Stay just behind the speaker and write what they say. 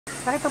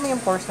Nakita mo yung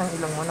pores ng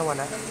ilong mo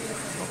nawala?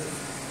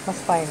 Mas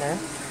finer.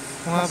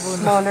 Mas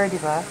smaller, di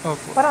ba?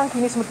 Opo. Parang ang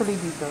kinis mo tuloy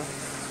dito.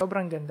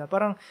 Sobrang ganda.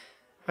 Parang,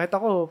 kahit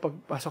ako,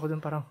 pagpasok ko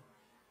dun, parang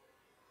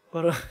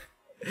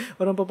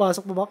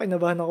papasok mo ba,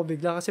 kinabahan ako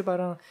bigla kasi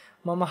parang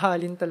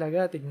mamahalin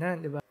talaga, tignan,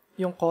 di ba?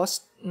 Yung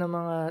cost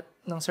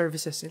ng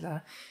services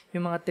nila,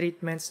 yung mga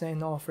treatments na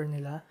ino-offer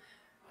nila,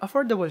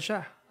 affordable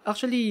siya.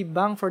 Actually,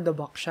 bang for the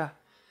buck siya.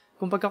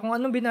 Kung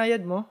anong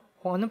binayad mo,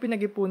 kung anong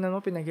pinag-ipunan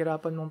mo,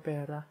 pinaghirapan mong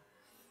pera,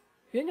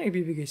 yan yung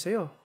ibibigay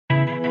sa'yo.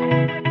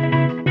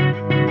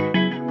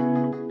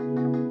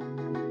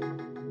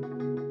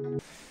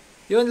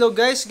 Yun, hello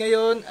guys,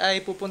 ngayon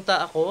ay pupunta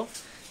ako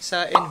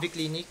sa Envi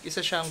Clinic. Isa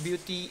siyang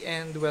beauty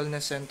and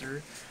wellness center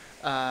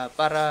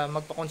para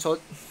magpa-consult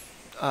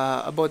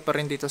about pa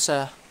rin dito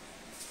sa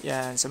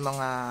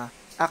mga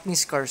acne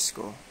scars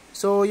ko.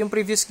 So, yung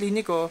previous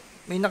clinic ko,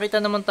 may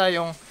nakita naman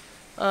tayong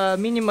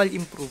minimal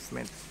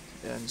improvement.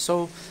 Yan.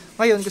 So,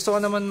 ngayon gusto ko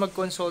naman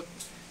mag-consult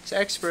sa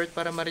expert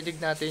para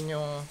marinig natin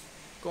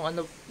kung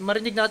ano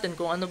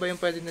ba yung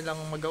pwede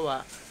nilang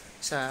magawa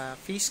sa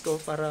face ko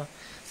para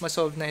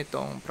ma-solve na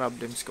itong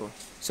problems ko.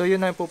 So, yun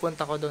na yung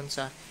pupunta ko doon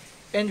sa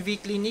Envi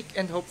Clinic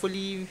and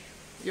hopefully,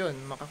 yun,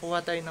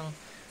 makakuha tayo ng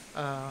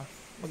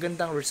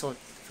magandang result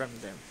from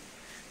them.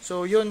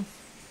 So, yun.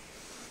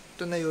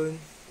 Ito na yun.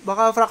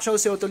 Baka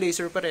fractional CO2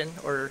 laser pa rin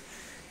or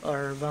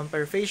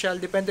vampire facial.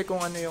 Depende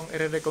kung ano yung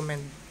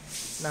i-recommend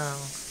ng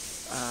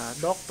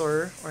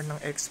doctor or ng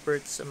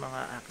expert sa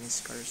mga acne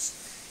scars.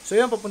 So,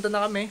 yun, papunta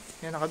na kami.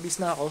 Yan, nakabis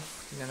na ako.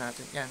 Tingnan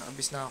natin. Yan,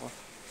 nakabis na ako.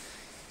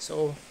 So,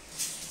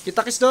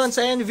 kita-kits doon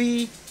sa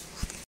Envi.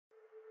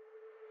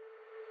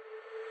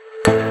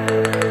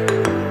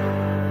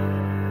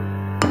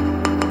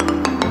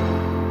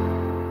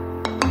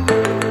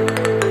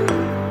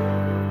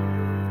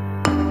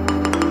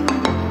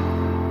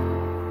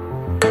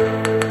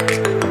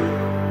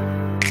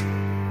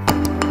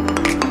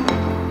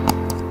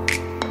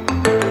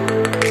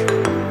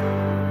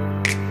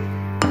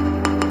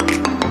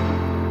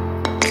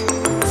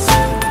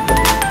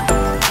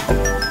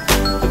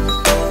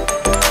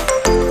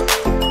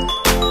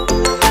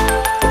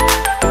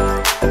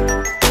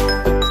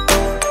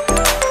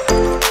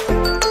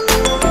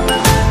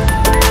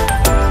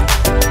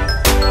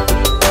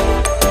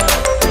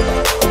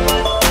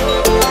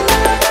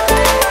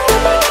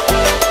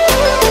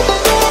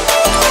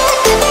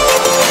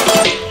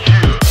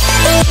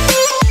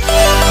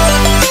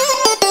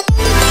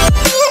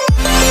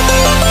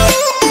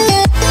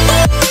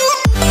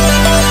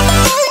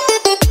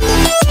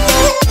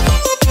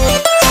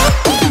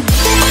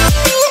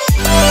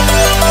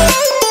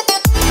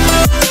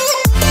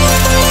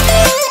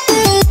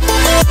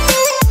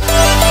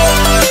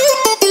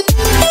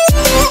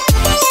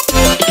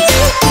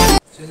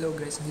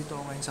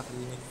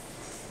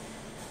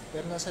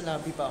 Pero nasa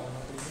lobby pa ako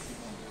ng clinic.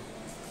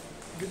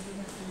 Ganda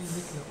ng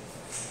clinic, no?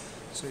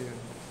 So, yun.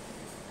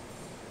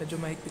 Medyo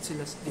mahigpit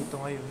sila dito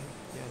ngayon.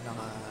 Yan,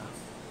 naka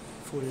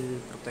full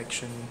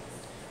protection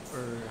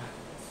or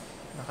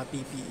naka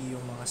PPE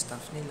yung mga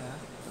staff nila.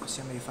 Tapos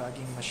yung may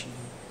fogging machine.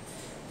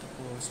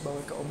 Tapos,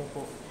 bawal ka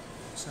umupo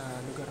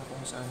sa lugar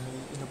kung saan may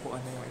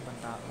inupuan na yung ibang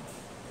tao.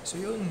 So,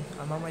 yun.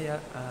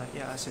 Mamaya,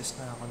 i-assess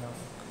na ako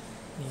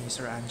ni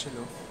Sir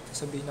Angelo.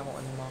 Sabihin na kung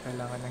anong mga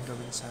kailangan nang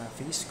gawin sa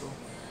face ko.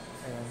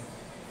 Ayan.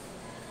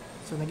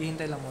 So,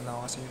 naghihintay lang muna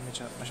ako kasi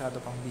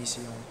masyado pang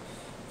busy yung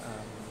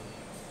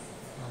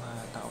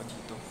mga tao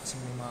dito. Kasi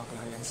may mga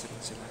clients rin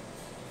sila.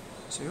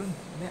 So, yun.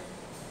 Mamaya.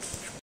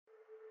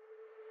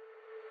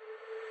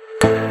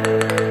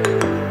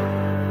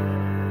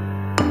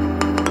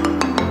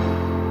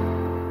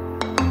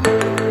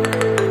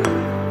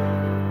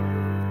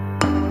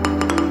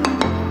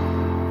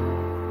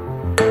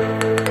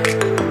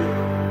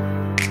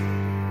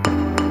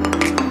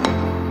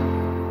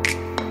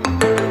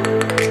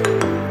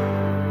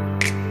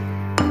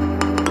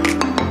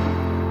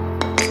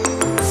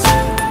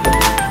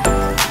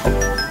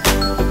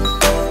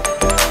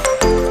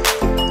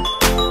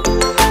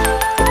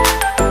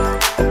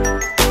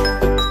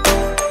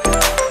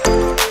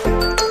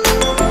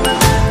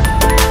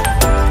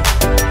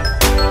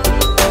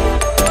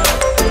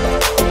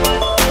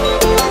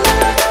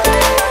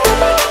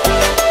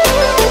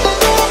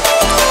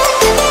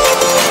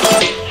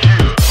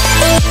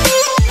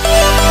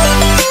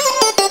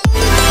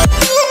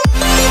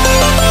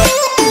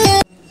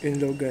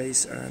 Hello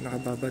guys,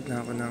 nakababad na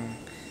ako ng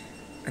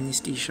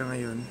anesthesia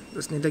ngayon.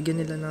 Tapos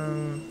nilagyan nila ng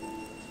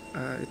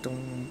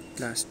itong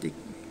plastic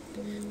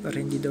para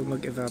hindi daw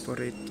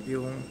mag-evaporate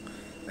yung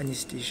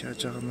anesthesia,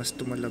 tsaka mas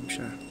tumalab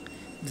siya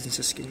dun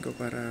sa skin ko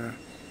para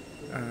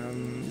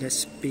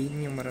less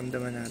pain yung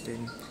maramdaman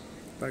natin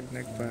pag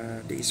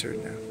nagpa-laser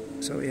na.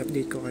 So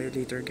i-update ko kayo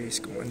later guys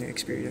kung ano yung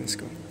experience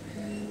ko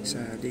sa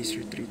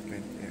laser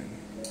treatment. Ayan.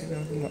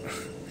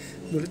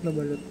 Balot na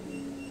balot,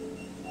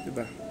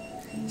 diba?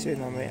 So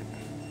yun, mamaya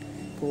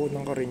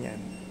kukunan ko rin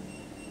yan.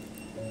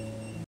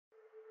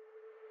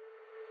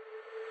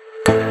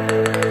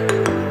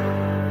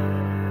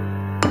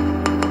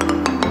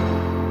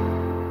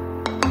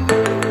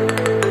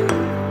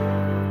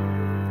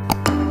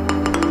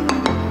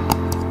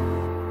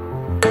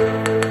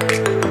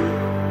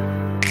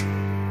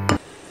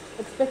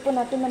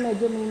 natin na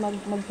medyo may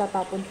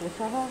magtatapon po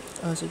siya, ha?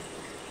 Sige.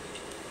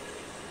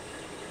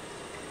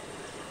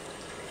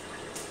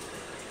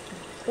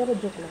 Pero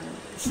joke lang.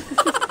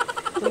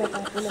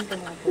 Ulan po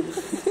natin.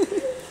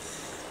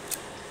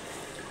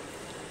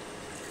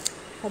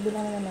 Sabi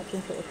lang naman natin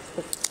sa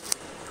expect.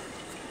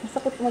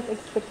 Masakit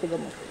mag-expect,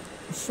 diba mo?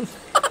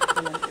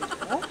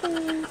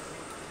 Okay.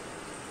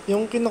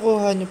 Yung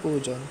kinukuha niyo po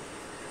dyan,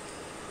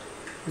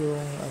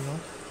 yung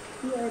ano?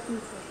 PRP,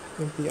 sir.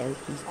 Yung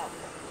PRP.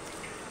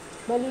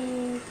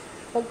 Bali,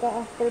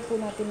 pagka after po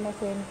natin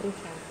ma-sentry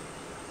siya,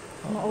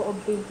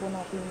 ma-obtain po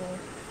natin yung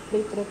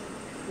Platelet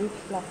Rich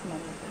Plasma.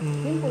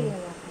 Yun po yung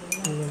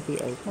yung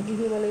PRP.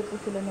 maghihiwalay po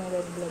sila ng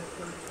red blood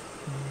cells.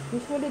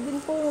 Usually din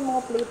po yung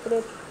mga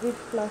Platelet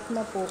Rich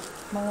Plasma po,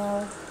 mga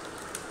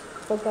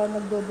pagka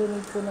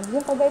nagdo-donate po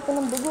yung kagaya po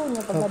ng dugo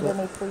niya, pag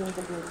na-donate po yung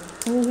dugo niya,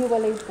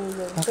 hinihiwalay po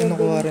yun.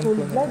 Pwede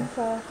full blood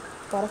siya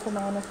para sa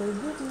mga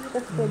na-surgery,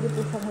 tapos pwede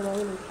po siyang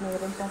hiwalay.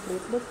 Mayroon pang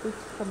platelet which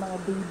sa mga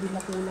baby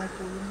na kulang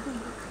po yung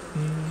dugo.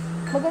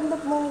 Maganda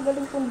po,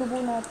 galing pong dugo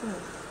natin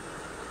eh.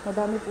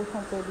 Madami po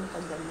siyang pwedeng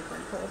paggamitan.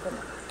 So, ito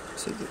na.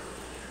 Sige.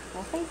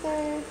 Okay,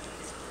 sir.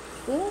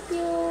 Thank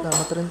you.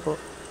 Salamat rin po.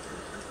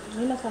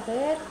 May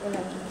masakit?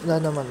 Wala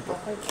naman po.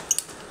 Okay.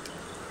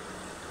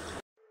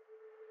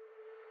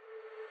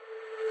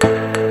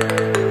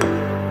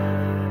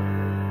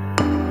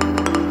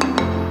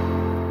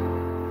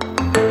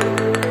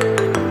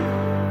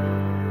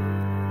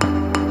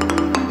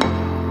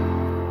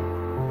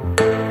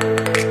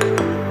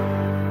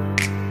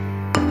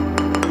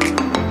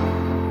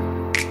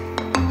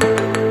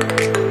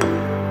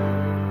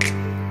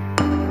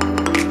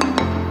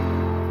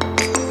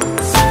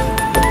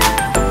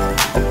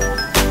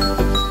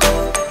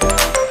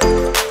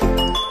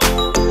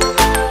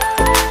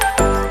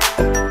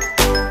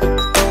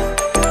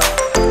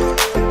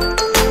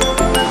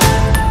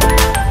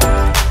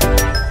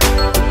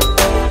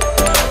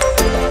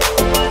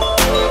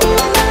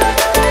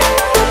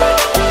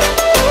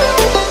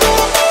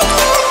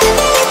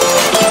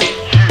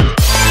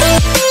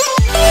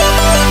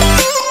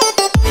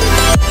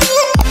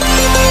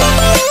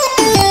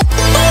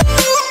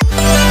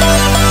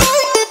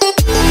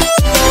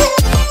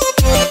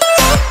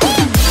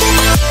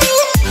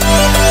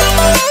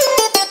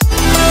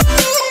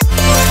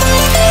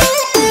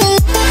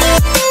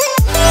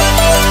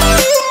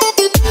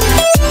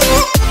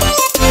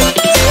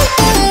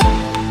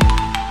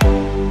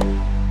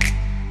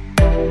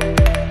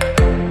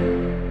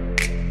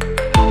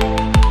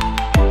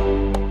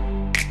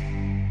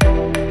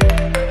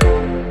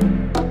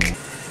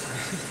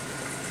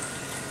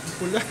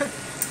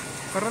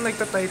 Parang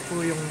nagtatay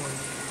po yung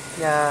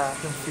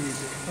yung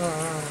feeling.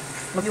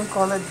 Yung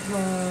colored,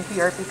 yung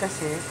PRP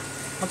kasi,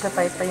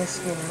 magka-tight pa yung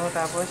skin mo,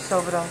 tapos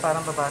sobrang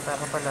parang babata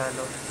ka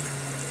palalo.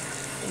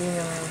 Yun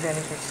yung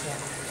benefits niya.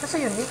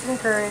 Kasi yun, it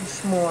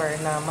encourage more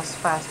na mas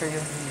faster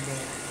yung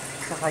healing.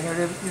 Saka yung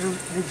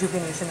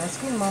rejuvenation ng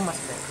skin mo, mas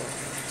better.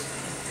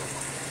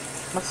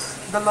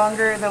 The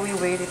longer that we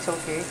wait, it's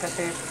okay,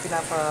 kasi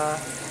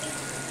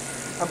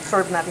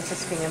pinapa-absorb natin sa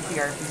skin yung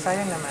PRP.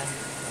 Sayang naman.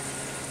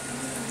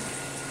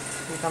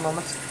 Kita mo,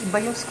 mas iba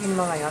yung skin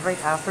mo ngayon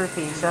right after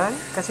facial.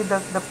 Kasi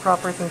the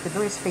proper thing to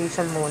do is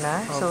facial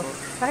muna. So,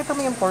 nakita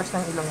mo yung pores ng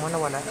ilong mo na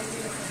wala.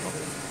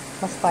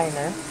 Mas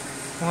finer.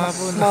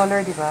 Mas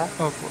smaller, di ba?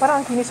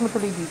 Parang ang kinis mo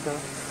tuloy dito.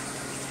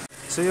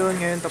 So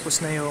yun, ngayon tapos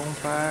na yung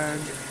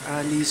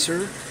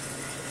pag-laser.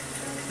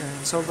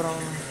 Sobrang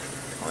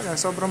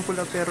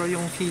pula pero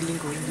yung feeling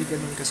ko hindi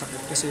ganun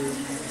kasakit kasi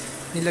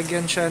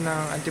nilagyan siya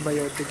ng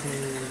antibiotic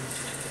ni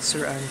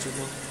Sir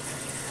Angelo.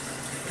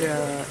 Kaya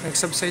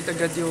nag-subside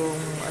agad yung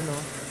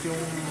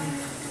yung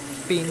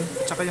pain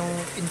at saka yung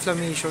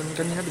inflammation.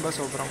 Kanina 'di ba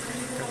sobrang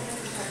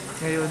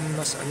ngayon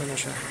mas na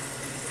siya.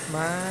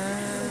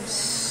 Mas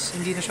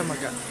hindi na siya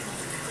maga.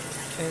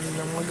 And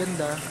ang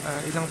maganda,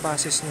 ilang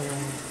passes na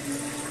yung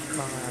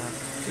mga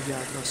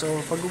tigyatlo. So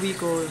pag uwi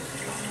ko,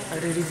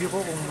 i-review ko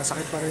kung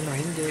masakit pa rin o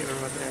hindi or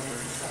whatever.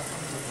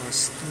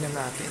 Tapos tingnan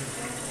natin.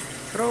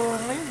 Pero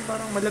ngayon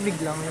parang malamig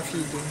lang yung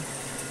feeling.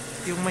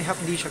 Yung may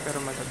hapdi siya pero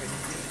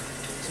malamig.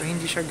 So,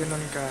 hindi siya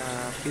ganun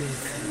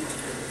ka-painful.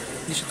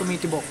 Hindi siya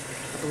tumitibok.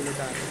 Katulad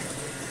dati.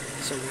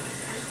 So,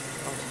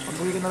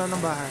 pag-uwi ko na lang ng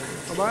bahay.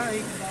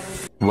 Bye-bye!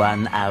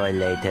 1 hour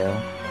later.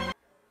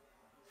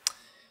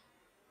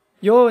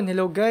 Yun!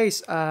 Hello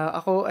guys!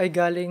 Ako ay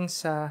galing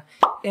sa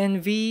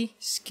Envi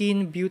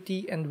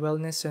Beauty and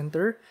Wellness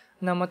Center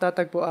na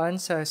matatagpuan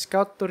sa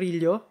Scout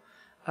Torillo.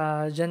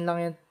 Diyan lang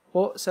yan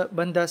po, sa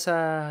banda sa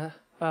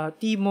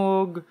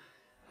Timog.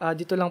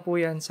 Dito lang po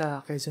yan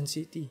sa Quezon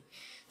City.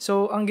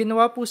 So, ang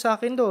ginawa po sa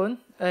akin doon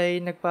ay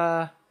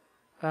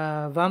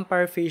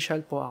vampire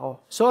facial po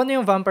ako. So, ano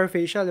yung vampire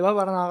facial? Diba?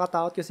 Parang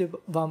nakakatakot kasi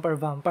vampire.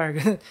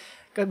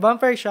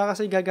 Vampire siya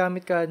kasi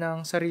gagamit ka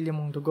ng sarili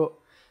mong dugo.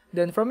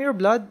 Then, from your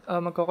blood,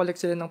 magko-collect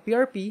sila ng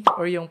PRP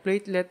or yung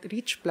Platelet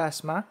Rich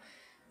Plasma.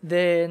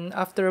 Then,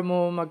 after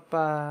mo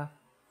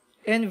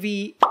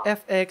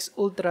EnviFX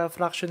Ultra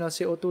Fractional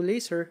CO2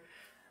 laser,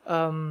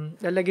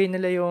 lalagay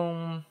nila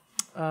yung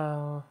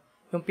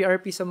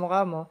PRP sa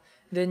mukha mo.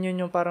 then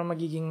yun yung parang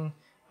magiging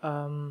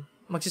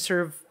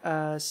magsiserve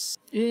as,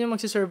 yun yung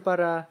magsiserve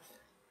para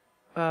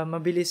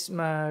mabilis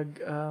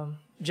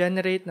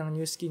generate ng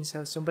new skin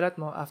cells yung balat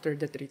mo after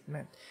the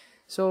treatment.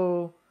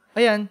 So,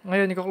 ayan,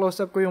 ngayon, i-close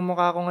up ko yung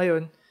mukha ko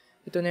ngayon.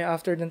 Ito na yung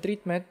after ng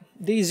treatment.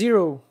 Day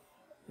 0.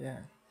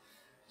 Yan.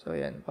 So,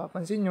 ayan,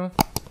 papansin nyo,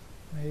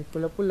 may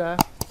pula-pula.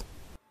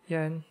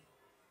 Yan.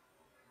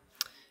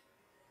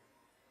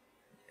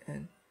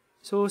 Yan.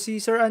 So,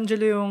 si Sir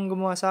Angelo yung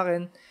gumawa sa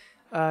akin.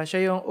 Siya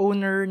yung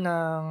owner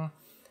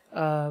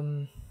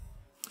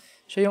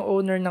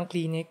ng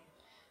clinic.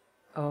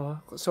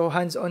 So,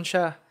 hands-on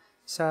siya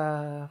sa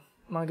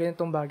mga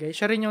ganitong bagay.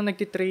 Siya rin yung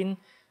nagtitrain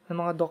ng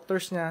mga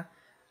doctors niya.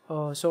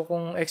 So,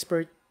 kung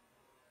expert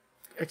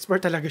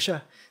talaga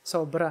siya.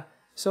 Sobra.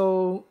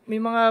 So, may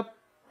mga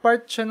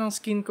part siya ng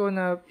skin ko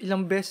na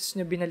ilang beses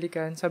niya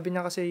binalikan. Sabi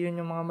niya kasi yun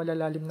yung mga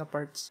malalalim na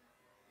parts.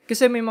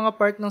 Kasi may mga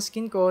part ng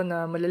skin ko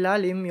na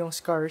malalalim, yung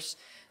scars.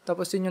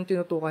 Tapos yun yung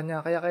tinutukan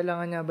niya. Kaya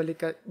kailangan niya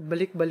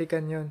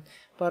balik-balikan yun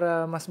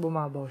para mas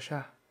bumabaw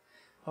siya.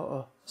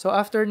 Oo. So,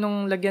 after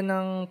nung lagyan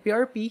ng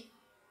PRP,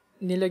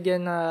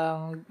 nilagyan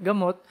ng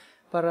gamot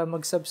para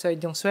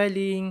mag-subside yung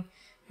swelling,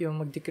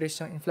 yung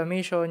mag-decrease yung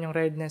inflammation, yung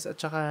redness, at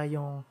saka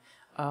yung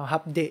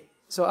hapde.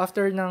 So,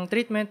 after ng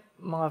treatment,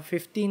 mga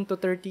 15 to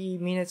 30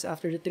 minutes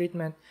after the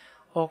treatment,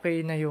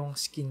 okay na yung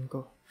skin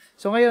ko.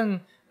 So,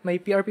 ngayon, may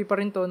PRP pa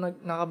rin to,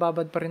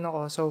 nakababad pa rin ako.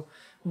 So,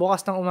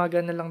 bukas ng umaga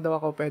na lang daw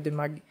ako pwede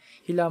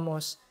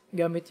maghilamos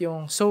gamit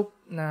yung soap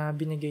na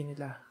binigay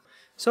nila.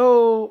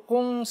 So,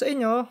 kung sa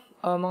inyo,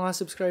 mga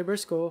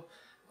subscribers ko,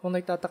 kung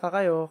nagtataka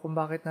kayo kung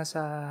bakit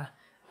nasa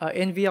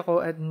Envi ako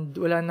at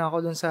wala na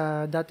ako dun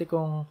sa dati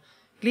kong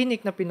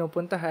clinic na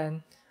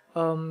pinupuntahan,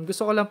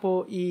 gusto ko lang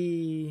po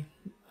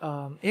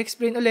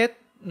i-explain ulit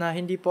na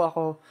hindi po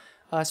ako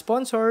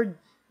sponsored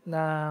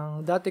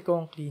ng dati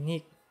kong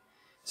clinic.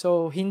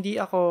 So,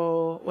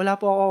 wala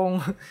po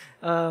akong,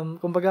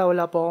 kumbaga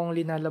wala po akong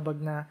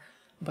linalabag na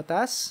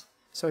batas.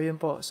 So,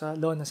 yun po, sa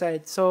law na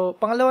side. So,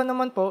 pangalawa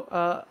naman po,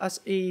 as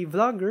a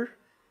vlogger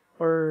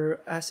or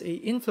as a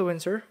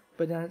influencer,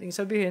 pwede natin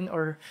sabihin,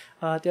 or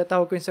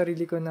tinatawag ko yung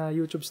sarili ko na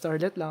YouTube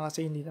starlet lang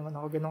kasi hindi naman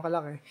ako ganun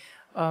kalaki.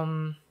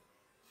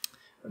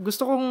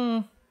 Gusto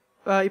kong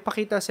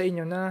ipakita sa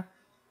inyo na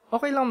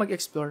okay lang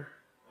mag-explore.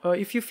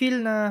 If you feel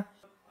na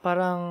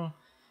parang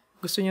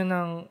gusto nyo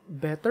ng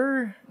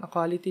better na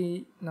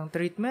quality ng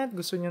treatment,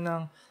 gusto nyo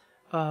ng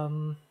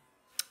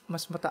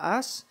mas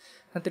mataas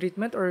na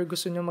treatment, or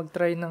gusto nyo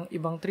mag-try ng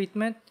ibang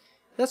treatment,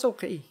 that's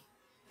okay.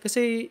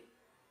 Kasi,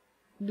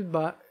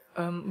 diba,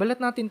 balat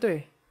natin to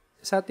eh.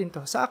 Sa atin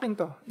to. Sa akin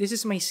to. This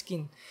is my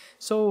skin.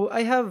 So,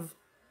 I have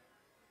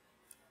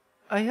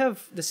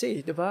the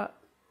say, diba?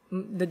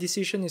 The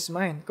decision is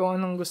mine. Kung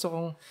anong gusto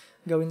kong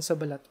gawin sa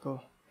balat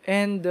ko.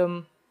 And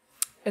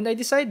I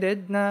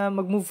decided na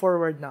mag-move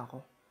forward na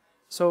ako.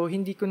 So,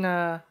 hindi ko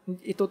na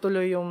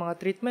itutuloy yung mga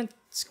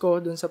treatments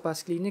ko dun sa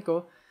past clinic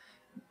ko.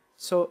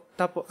 So,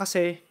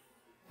 kasi,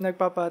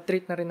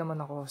 nagpapa-treat na rin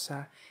naman ako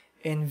sa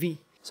Envi.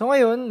 So,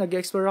 ngayon,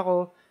 nag-explore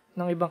ako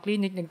ng ibang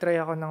clinic, nag-try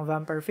ako ng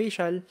vampire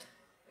facial,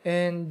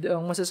 and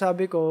ang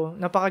masasabi ko,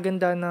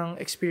 napakaganda ng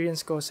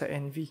experience ko sa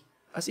Envi.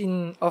 As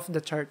in, off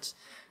the charts.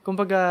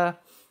 Kumbaga,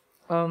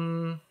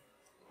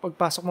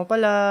 pagpasok mo pa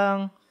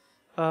lang,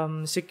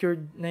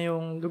 secured na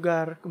yung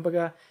lugar.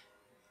 Kumbaga,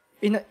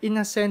 in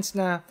a sense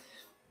na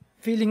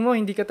feeling mo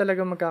hindi ka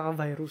talaga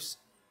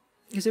magkaka-virus.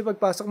 Kasi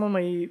pagpasok mo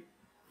may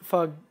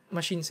fog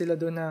machine sila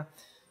doon na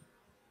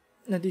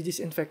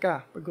nadi-disinfect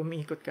ka pag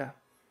umiikot ka.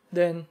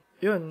 Then,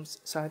 yun,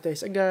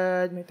 sanitize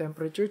agad, may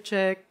temperature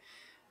check,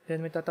 then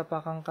may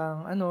tatapakan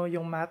kang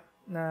yung mat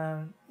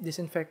na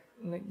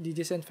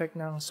di-disinfect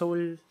ng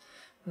sole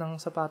ng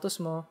sapatos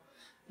mo.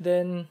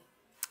 Then,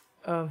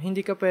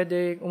 hindi ka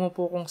pwede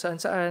umupo kung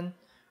saan-saan,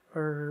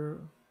 or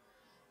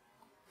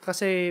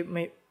kasi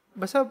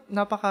basta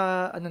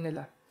napaka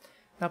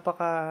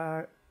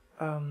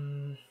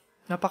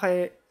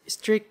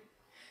strict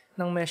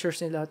ng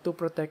measures nila to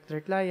protect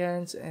their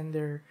clients and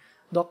their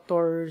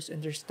doctors and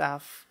their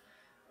staff,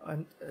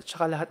 at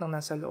saka lahat ng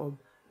nasa loob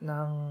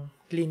ng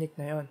clinic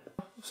na yon.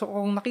 So,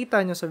 kung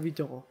nakita nyo sa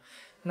video ko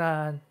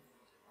na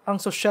ang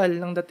social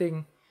ng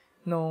dating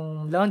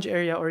nung lounge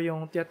area or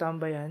yung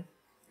tiyatambayan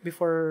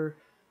before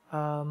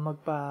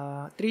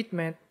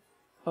magpa-treatment,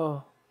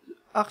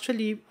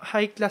 actually,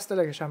 high class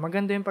talaga siya.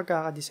 Maganda yung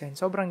pagkakadesign.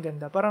 Sobrang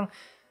ganda. Parang,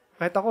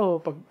 kahit ako,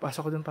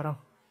 pagpasok ko dun, parang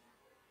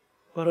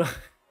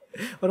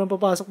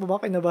papasok pa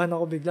ba, kinabahan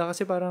ako bigla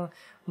kasi parang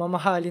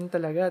mamahalin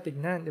talaga,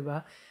 tignan, di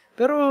ba?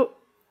 Pero,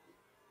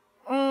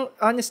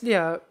 honestly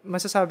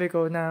masasabi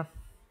ko na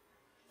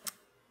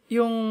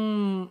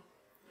yung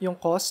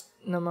cost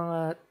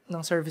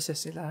ng services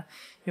nila,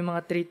 yung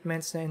mga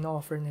treatments na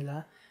ino-offer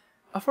nila,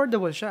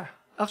 affordable siya.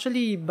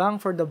 Actually, bang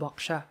for the buck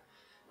siya.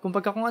 Kung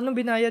anong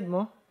binayad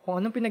mo, kung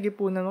anong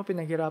pinag-ipunan mo,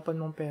 pinaghirapan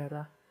mong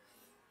pera,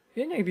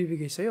 yun yung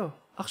ibibigay sa'yo.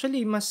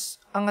 Actually, mas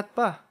angat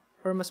pa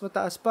or mas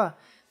mataas pa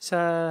sa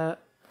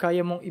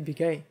kaya mong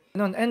ibigay.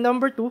 And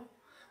number 2,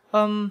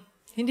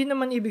 hindi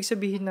naman ibig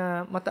sabihin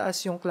na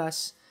mataas yung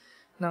class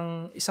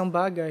ng isang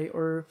bagay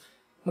or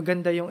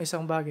maganda yung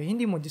isang bagay,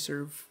 hindi mo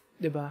deserve.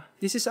 'Di ba?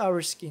 This is our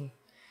skin.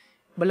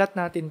 Balat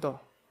natin to.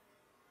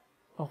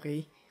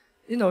 Okay?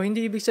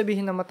 Hindi ibig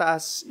sabihin na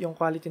mataas yung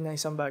quality ng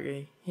isang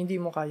bagay.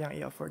 Hindi mo kayang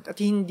i-afford. At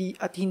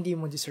hindi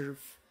mo deserve.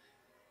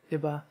 'Di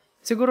ba?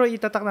 Siguro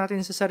itatak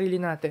natin sa sarili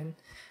natin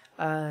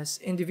as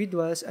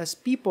individuals, as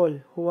people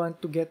who want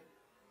to get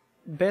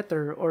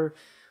better or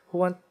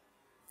who want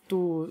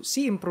to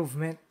see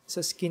improvement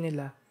sa skin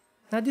nila,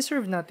 na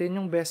deserve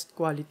natin yung best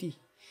quality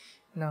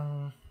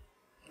ng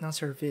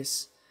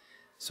service.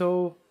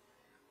 So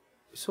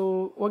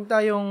wag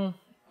tayong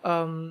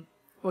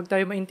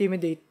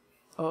ma-intimidate.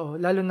 Oo,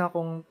 lalo na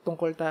kung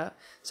tungkol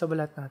sa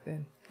balat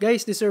natin.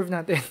 Guys, deserve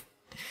natin.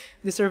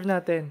 Deserve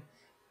natin.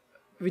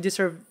 We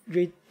deserve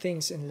great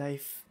things in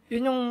life.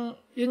 Yun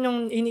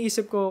yung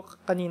iniisip ko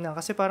kanina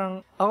kasi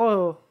parang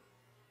ako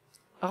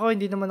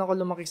hindi naman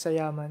ako lumaki sa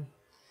yaman.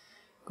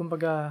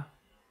 Kumbaga,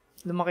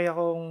 lumaki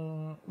akong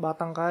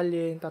batang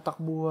kalye,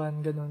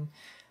 tatakbuhan, ganun.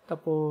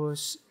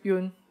 Tapos,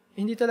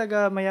 hindi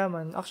talaga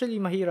mayaman. Actually,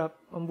 mahirap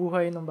ang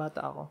buhay ng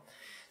bata ako.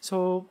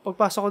 So,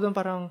 pagpasok ko doon,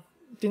 parang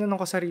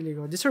tinanong ko sarili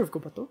ko, deserve ko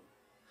ba to?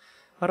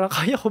 Parang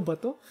kaya ko ba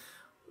to?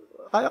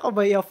 Kaya ko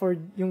ba i-afford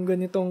yung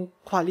ganitong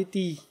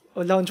quality?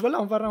 O lounge pa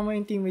lang, parang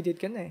ma-intimidate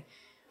ka na eh.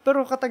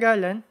 Pero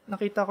katagalan,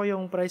 nakita ko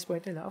yung price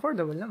point nila.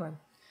 Affordable naman.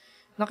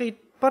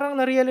 Parang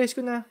na-realize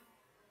ko na,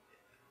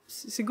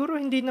 siguro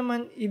hindi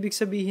naman ibig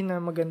sabihin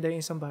na maganda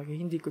yung isang bagay,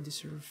 hindi ko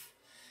deserve.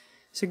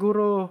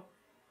 Siguro,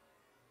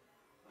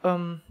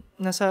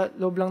 nasa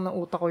loob lang ng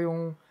utak ko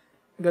yung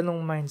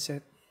ganong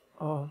mindset.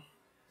 Oo.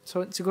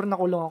 So, siguro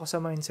nakulong ako sa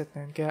mindset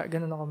na yun. Kaya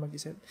ganun ako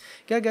mag-isip.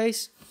 Kaya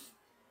guys,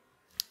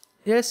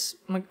 yes,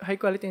 high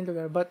quality in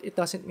lugar, but it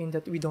doesn't mean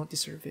that we don't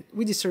deserve it.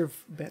 We deserve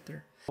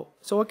better.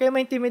 So, huwag kayo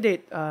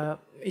ma-intimidate.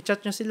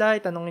 I-chat nyo sila,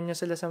 itanongin nyo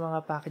sila sa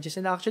mga packages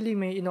nila. Actually,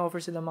 may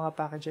in-offer sila mga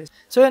packages.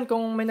 So, yan,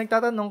 kung may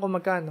nagtatanong kung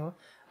magkano,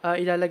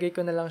 ilalagay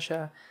ko na lang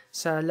siya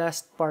sa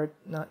last part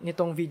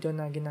nitong video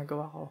na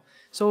ginagawa ko.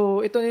 So,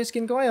 ito na yung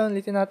skin ko ngayon.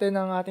 Litin natin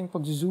ang ating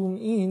pag-zoom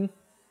in.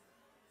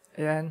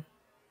 Ayan.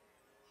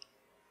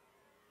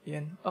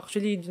 Ayan.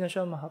 Actually, hindi na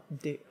siya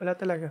mahapdi. Wala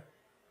talaga.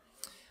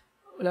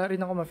 Wala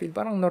rin ako ma-feel.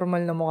 Parang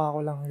normal na mukha ko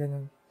lang.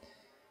 Ganun.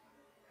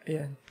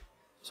 Ayan.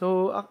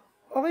 So,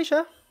 okay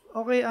siya.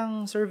 Okay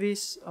ang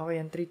service.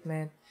 Okay ang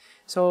treatment.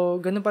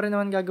 So, ganun pa rin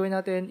naman gagawin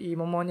natin.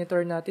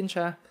 I-monitor natin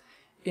siya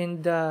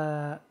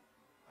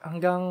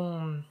hanggang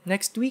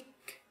next week.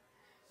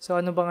 So,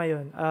 ano ba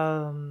ngayon?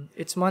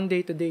 It's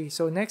Monday today.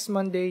 So, next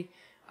Monday,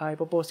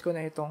 ipopost ko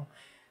na itong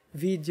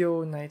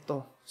video na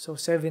ito. So,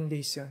 7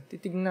 days yun.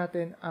 Titignan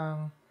natin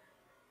ang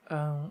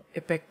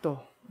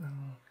epekto ng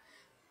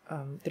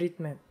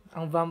treatment,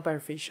 ang vampire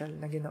facial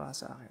na ginawa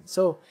sa akin.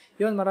 So,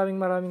 yun,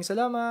 maraming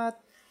salamat.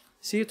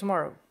 See you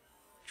tomorrow.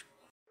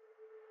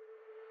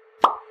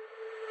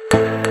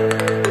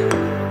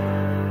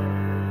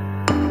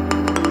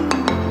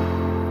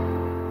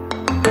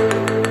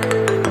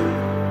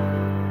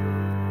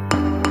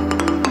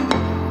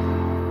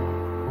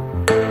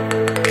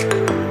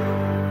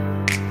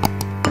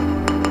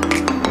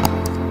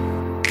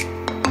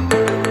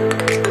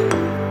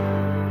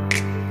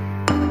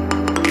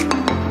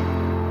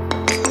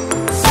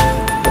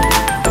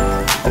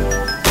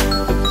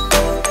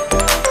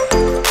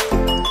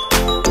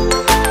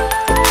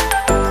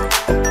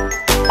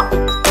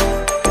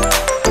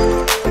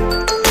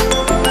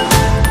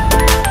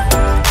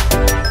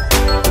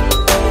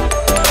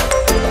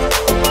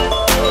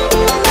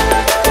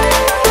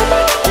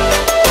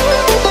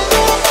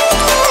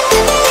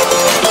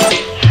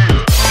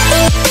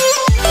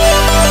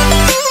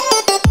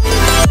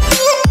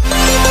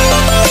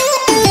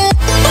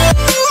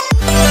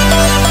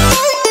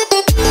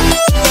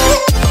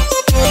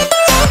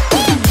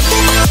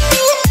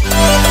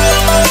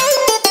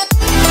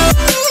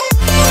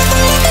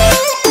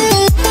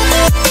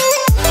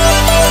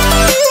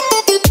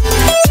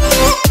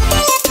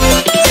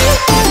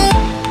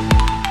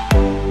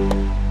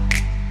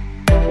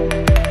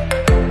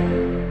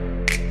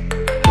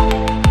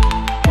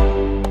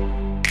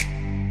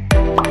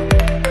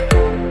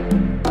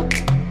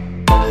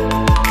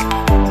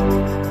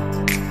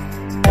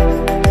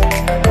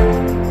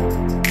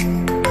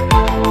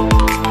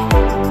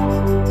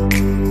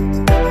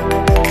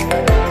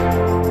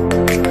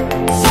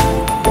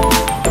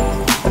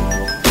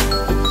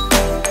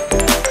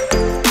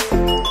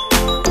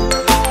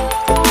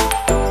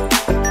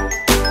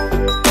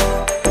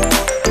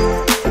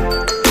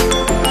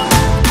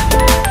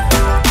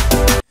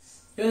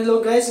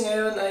 Guys,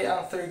 ngayon ay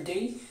ang third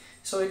day.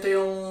 So, ito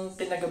yung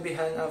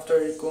kinagabihan after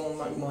kong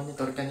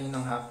mag-monitor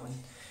kaninang hapon.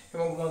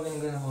 Yung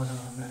mag-ganyan ako na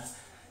camera.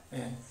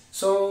 Ayan.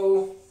 So,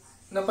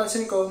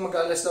 napansin ko,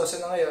 mag-alas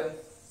 12 na ngayon.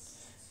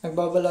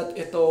 Nagbabalat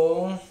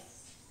itong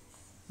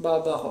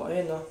baba ko.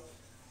 Ayan, no?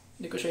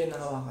 Hindi ko siya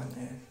hinahawakan.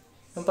 Ayan.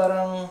 Yung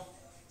parang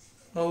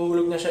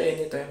mahuhulog na siya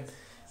anytime.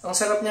 Ang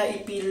sarap niya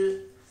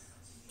i-peel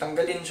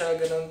tanggalin siya,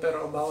 ganun,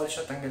 pero bawal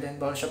siya tanggalin,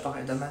 bawal siya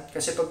pakialaman.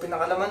 Kasi pag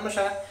pinakalaman mo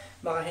siya,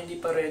 baka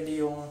hindi pa ready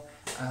yung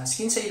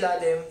skin sa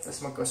ilalim, tapos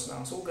mag-cause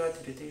ng sugat,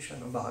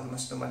 irritation, o baka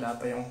mas lumala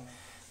pa yung,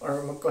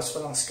 or mag-cause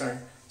pa ng scar.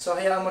 So,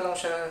 hayaan mo lang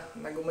siya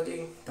na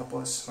gumaling,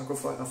 tapos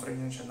mag-fall off rin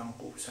yun siya ng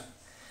kusa.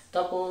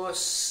 Tapos,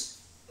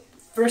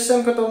 first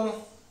time ko itong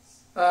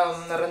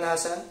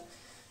naranasan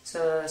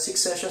sa 6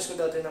 sessions ko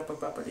dati ng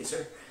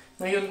pagpapalaser.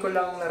 Ngayon ko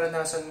lang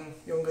naranasan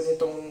yung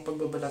ganitong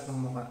pagbabalat ng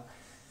mukha.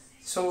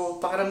 So,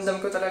 pakiramdam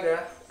ko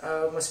talaga,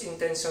 mas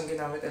intense yung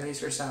ginamit na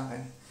laser sa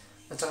akin.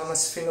 At saka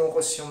mas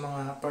finocus yung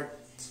mga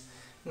parts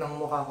ng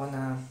mukha ko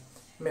na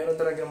meron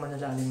talagang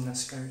malalalim na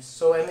scars.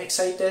 So, I'm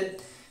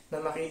excited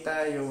na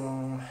makita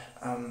yung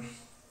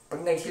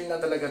pag nag-heal na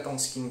talaga tong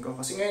skin ko.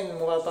 Kasi ngayon,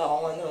 mukha pa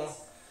akong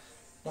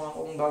mukha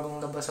akong bagong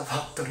labas sa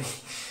factory.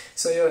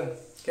 So, yun.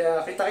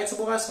 Kaya kita-kits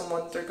bukas,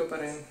 monitor ko pa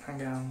rin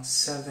hanggang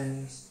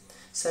 7th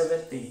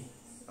day.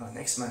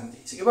 Next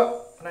Monday. Sige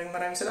po,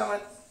 maraming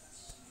salamat.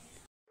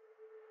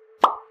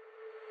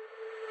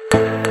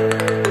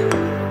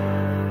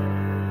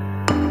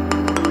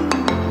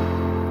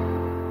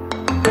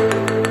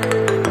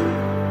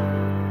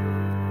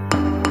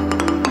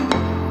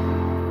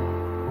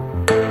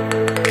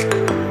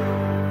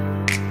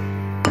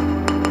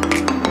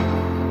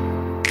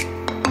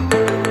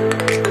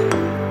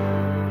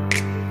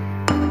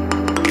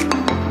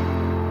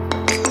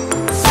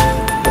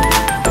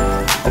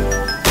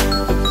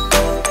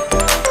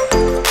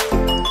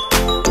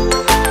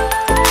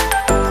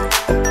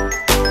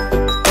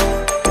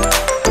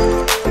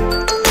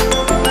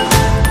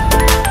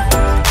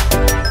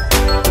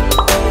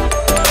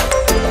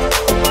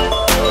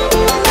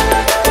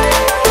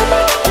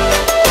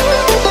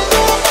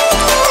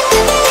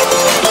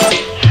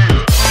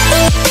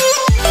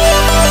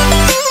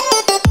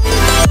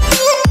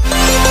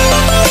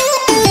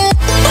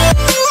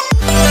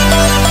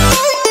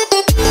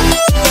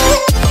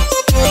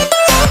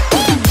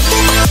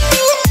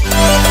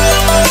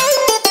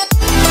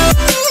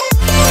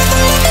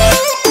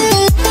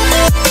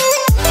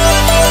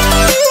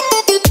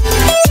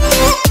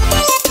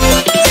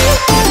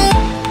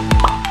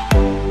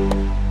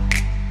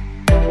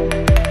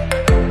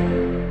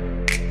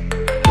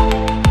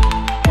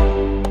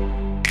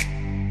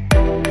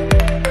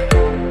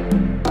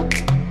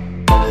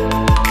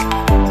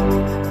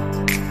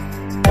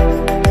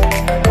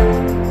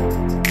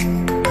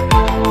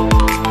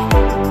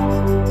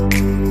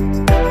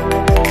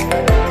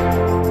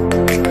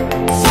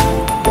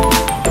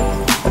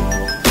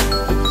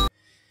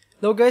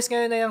 Hello guys,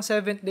 ngayon na yung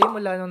 7th day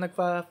mula nung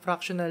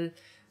nagpa-fractional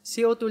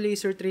CO2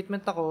 laser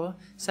treatment ako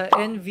sa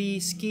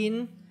Envi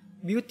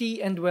Beauty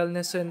and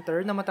Wellness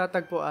Center na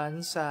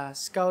matatagpuan sa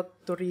Scout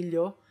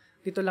Torillo.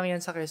 Dito lang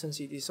yan sa Quezon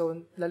City. So,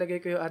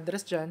 lalagay ko yung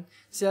address dyan.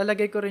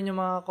 Silalagay ko rin yung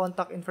mga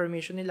contact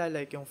information nila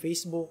like yung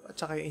Facebook at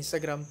saka yung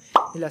Instagram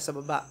nila sa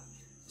baba.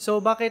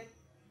 So, bakit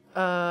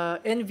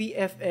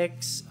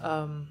EnviFX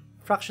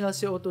fractional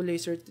CO2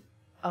 laser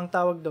ang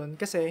tawag doon?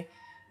 Kasi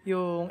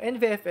yung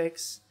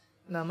EnviFX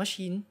na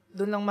machine,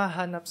 doon lang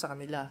mahanap sa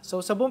kanila.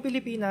 So, sa buong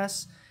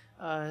Pilipinas,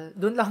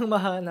 doon lang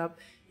mahanap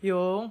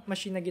yung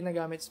machine na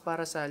ginagamit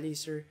para sa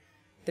laser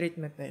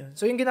treatment na yun.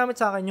 So, yung ginamit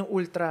sa akin, yung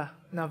ultra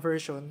na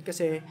version,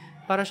 kasi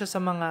para siya sa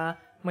mga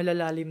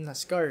malalalim na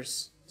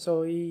scars.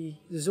 So,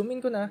 i-zoom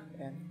in ko na.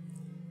 Ayan.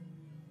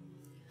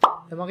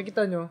 Na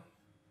makikita nyo.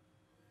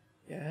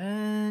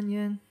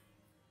 Yan.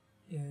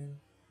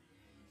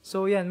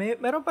 So, yan.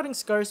 Meron pa rin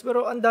scars,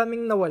 pero ang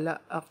daming nawala,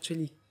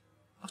 actually.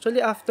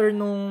 Actually, after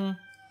nung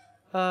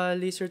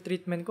laser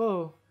treatment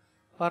ko,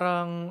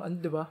 parang,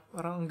 diba?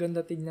 Parang ang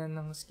ganda tignan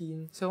ng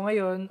skin. So,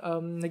 ngayon,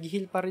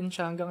 nag-heal pa rin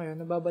siya hanggang ngayon.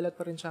 Nababalat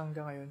pa rin siya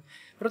hanggang ngayon.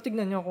 Pero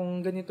tignan nyo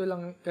kung ganito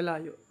lang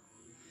kalayo.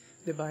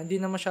 Diba?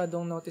 Hindi na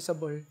masyadong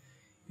noticeable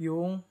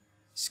yung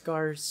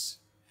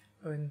scars.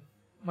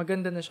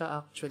 Maganda na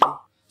siya actually.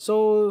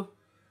 So,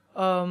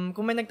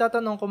 kung may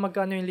nagtatanong kung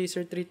magkano yung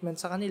laser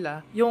treatment sa kanila,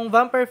 yung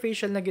vampire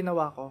facial na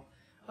ginawa ko,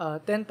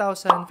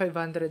 10,500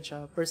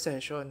 siya per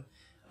session.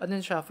 Ano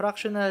siya?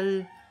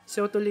 Fractional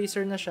CO2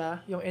 laser na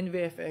siya, yung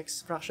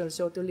EnviFX fractional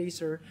CO2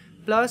 laser,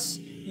 plus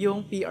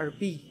yung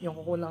PRP, yung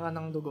kukulangan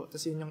ng dugo.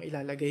 Tapos yun yung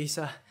ilalagay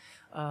sa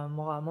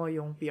mukha mo,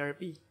 yung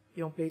PRP,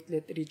 yung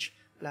Platelet Rich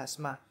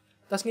Plasma.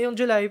 Tapos ngayong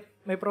July,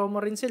 may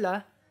promo rin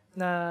sila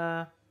na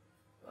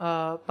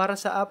para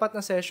sa 4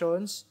 na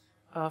sessions,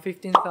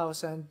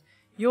 15,000.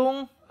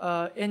 Yung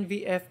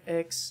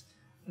EnviFX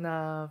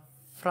na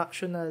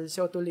fractional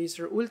CO2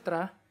 laser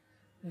ultra,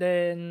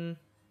 then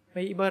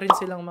may iba rin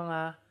silang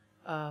mga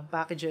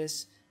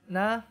packages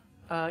na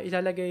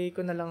ilalagay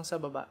ko na lang sa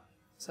baba,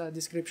 sa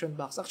description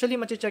box. Actually,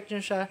 mache-check nyo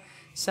siya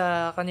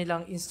sa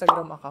kanilang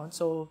Instagram account.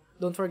 So,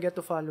 don't forget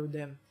to follow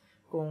them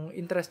kung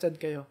interested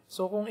kayo.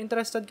 So, kung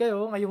interested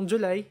kayo, ngayong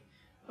July,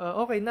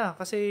 okay na.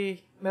 Kasi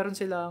meron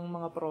silang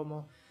mga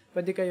promo.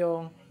 Pwede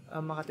kayong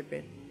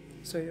makatipid.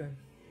 So, yun.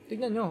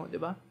 Tignan nyo,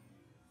 di ba?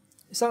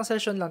 Isang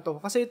session lang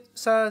to. Kasi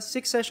sa 6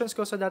 sessions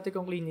ko sa dati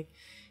kong clinic,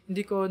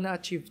 hindi ko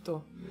na-achieve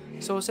to.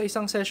 So, sa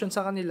isang session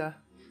sa kanila,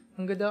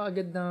 ang ganda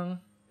agad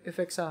ng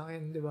effect sa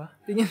akin, di ba?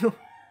 Tingnan mo.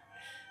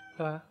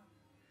 Diba?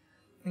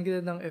 Ang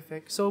ganda ng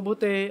effect. So,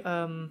 buti,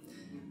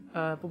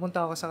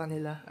 pumunta ako sa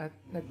kanila at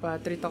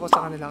nagpa-treat ako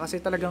sa kanila kasi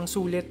talagang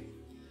sulit.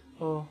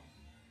 Oh.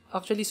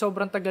 Actually,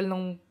 sobrang tagal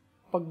ng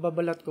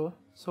pagbabalat ko.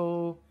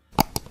 So,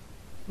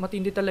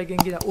 matindi talaga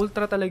yung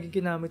ultra talaga yung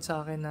ginamit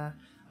sa akin na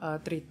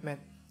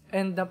treatment.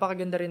 And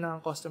napakaganda rin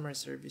ng customer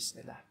service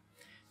nila.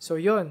 So,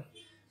 yun.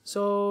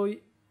 So,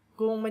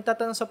 kung may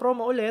tatanong sa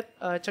promo ulit,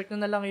 check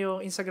na lang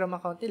yung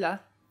Instagram account nila.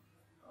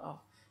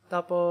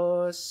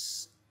 Tapos,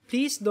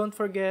 please don't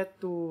forget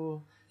to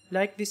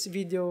like this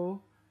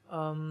video.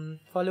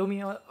 Follow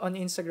me on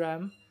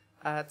Instagram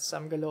at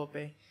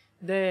Galope.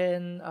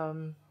 Then,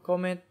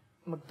 comment,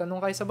 magtanong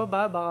kayo sa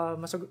baba, baka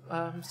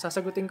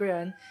sasagutin ko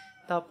yan.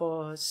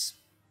 Tapos,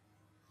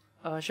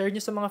 share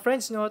nyo sa mga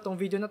friends nyo itong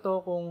video na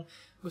to kung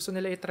gusto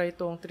nila i-try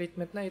itong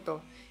treatment na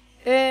ito.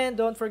 And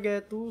don't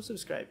forget to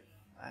subscribe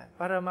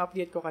para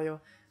ma-update ko kayo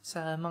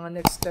sa mga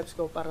next steps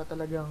ko para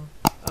talagang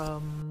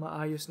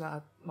maayos na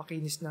at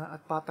makinis na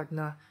at patag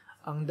na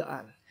ang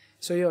daan.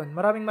 So yun,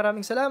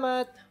 maraming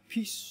salamat.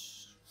 Peace!